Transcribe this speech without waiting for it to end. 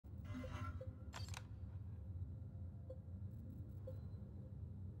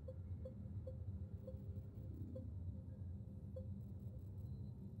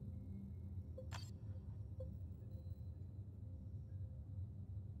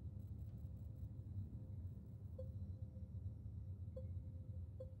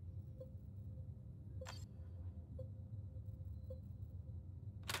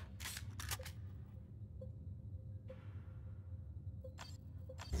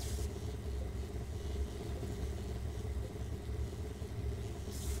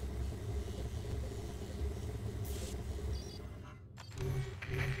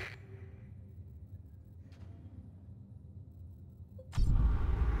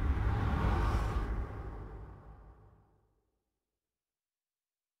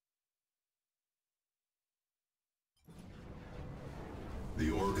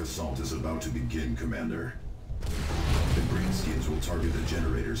heroic assault is about to begin, Commander. The Greenskins will target the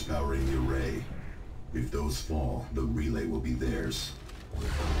generators powering the array. If those fall, the relay will be theirs.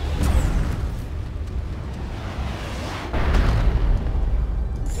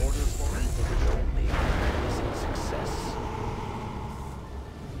 Orders for only success.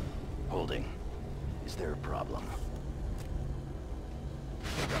 Holding. Is there a problem?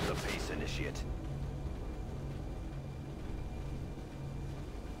 Pick up the pace, Initiate.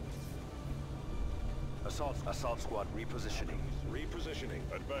 Assault squad repositioning. Repositioning.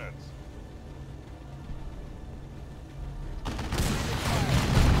 Advance.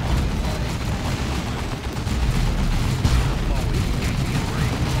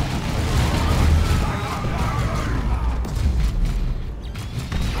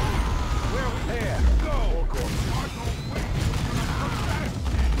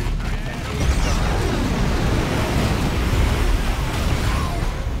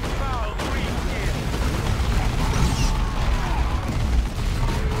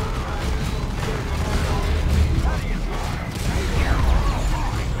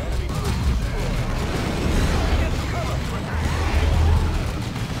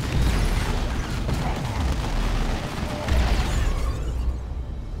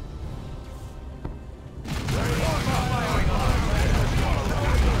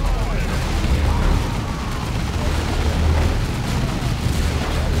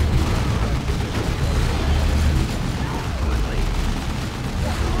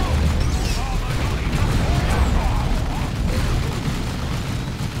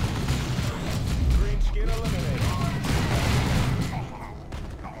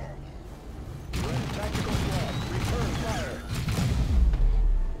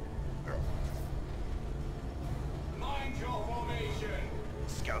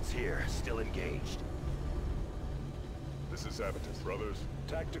 Here, still engaged. This is Exterminatus, brothers.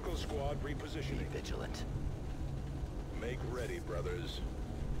 Tactical squad Be repositioning. vigilant. Make ready, brothers.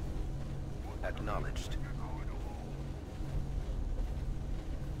 Acknowledged.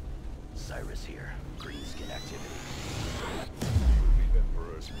 Cyrus here. Greenskin activity. The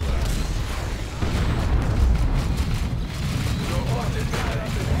Emperor's wrath.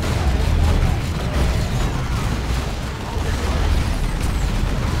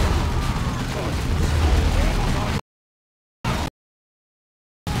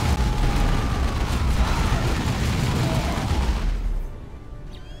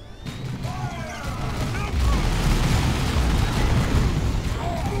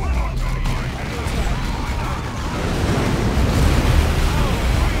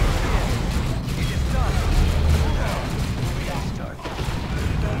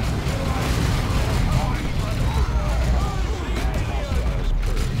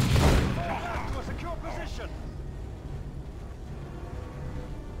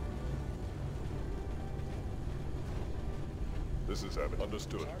 This is Abbott.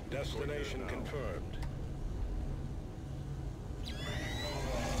 Understood. Destination confirmed.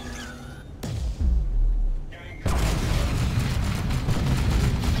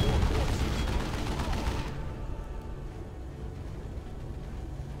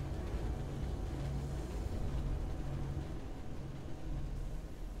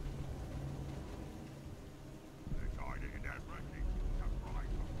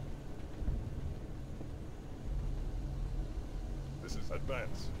 This is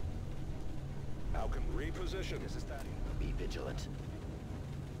advance. Malcolm, reposition. This is Daddy. Be vigilant.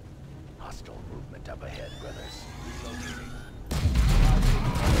 Hostile movement up ahead, brothers. Relocating.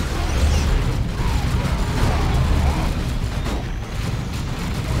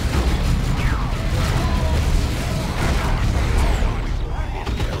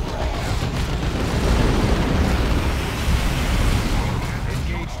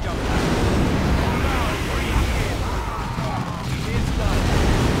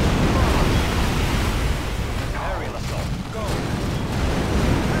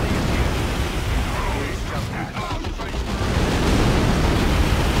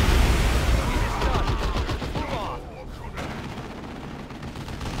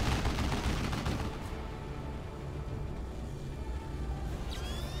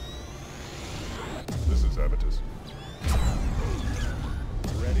 This is Exterminatus.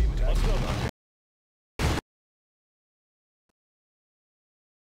 Ready, tactical.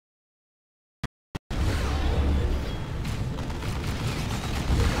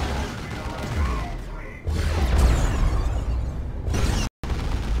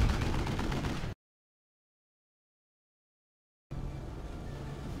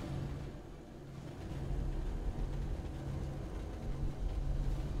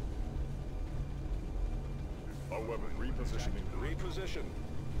 Our weapon repositioning. Reposition.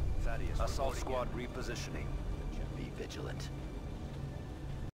 Assault squad repositioning. Be vigilant.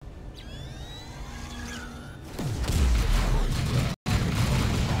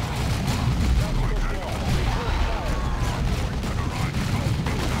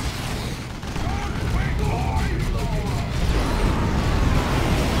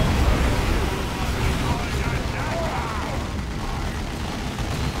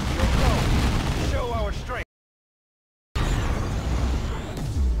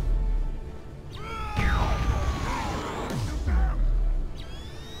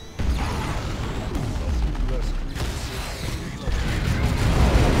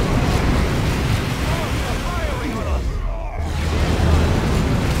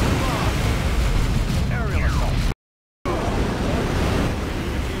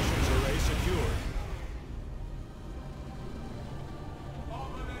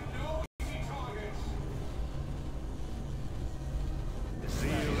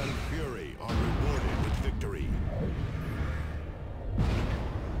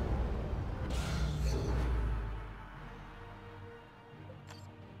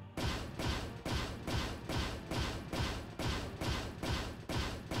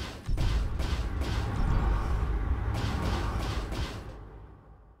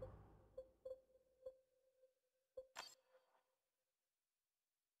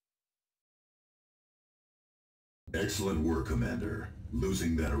 Excellent work, Commander.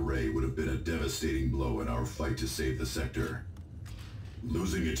 Losing that array would have been a devastating blow in our fight to save the sector.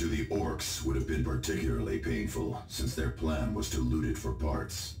 Losing it to the orcs would have been particularly painful, since their plan was to loot it for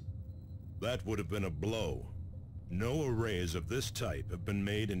parts. That would have been a blow. No arrays of this type have been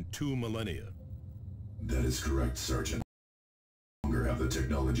made in 2 millennia. That is correct, Sergeant. We no longer have the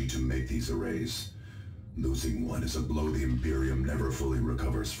technology to make these arrays. Losing one is a blow the Imperium never fully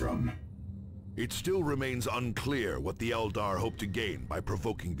recovers from. It still remains unclear what the Eldar hope to gain by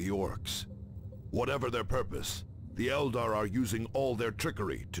provoking the orcs. Whatever their purpose, the Eldar are using all their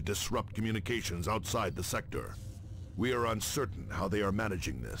trickery to disrupt communications outside the sector. We are uncertain how they are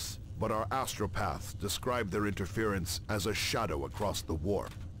managing this, but our astropaths describe their interference as a shadow across the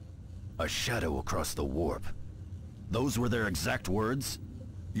warp. A shadow across the warp? Those were their exact words?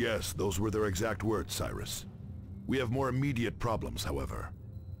 Yes, those were their exact words, Cyrus. We have more immediate problems, however.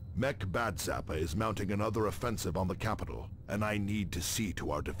 Mech Badzappa is mounting another offensive on the capital, and I need to see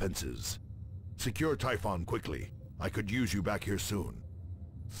to our defenses. Secure Typhon quickly. I could use you back here soon.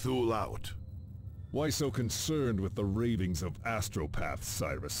 Thule out. Why so concerned with the ravings of astropaths,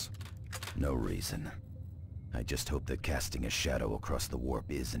 Cyrus? No reason. I just hope that casting a shadow across the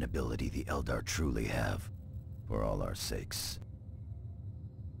warp is an ability the Eldar truly have. For all our sakes.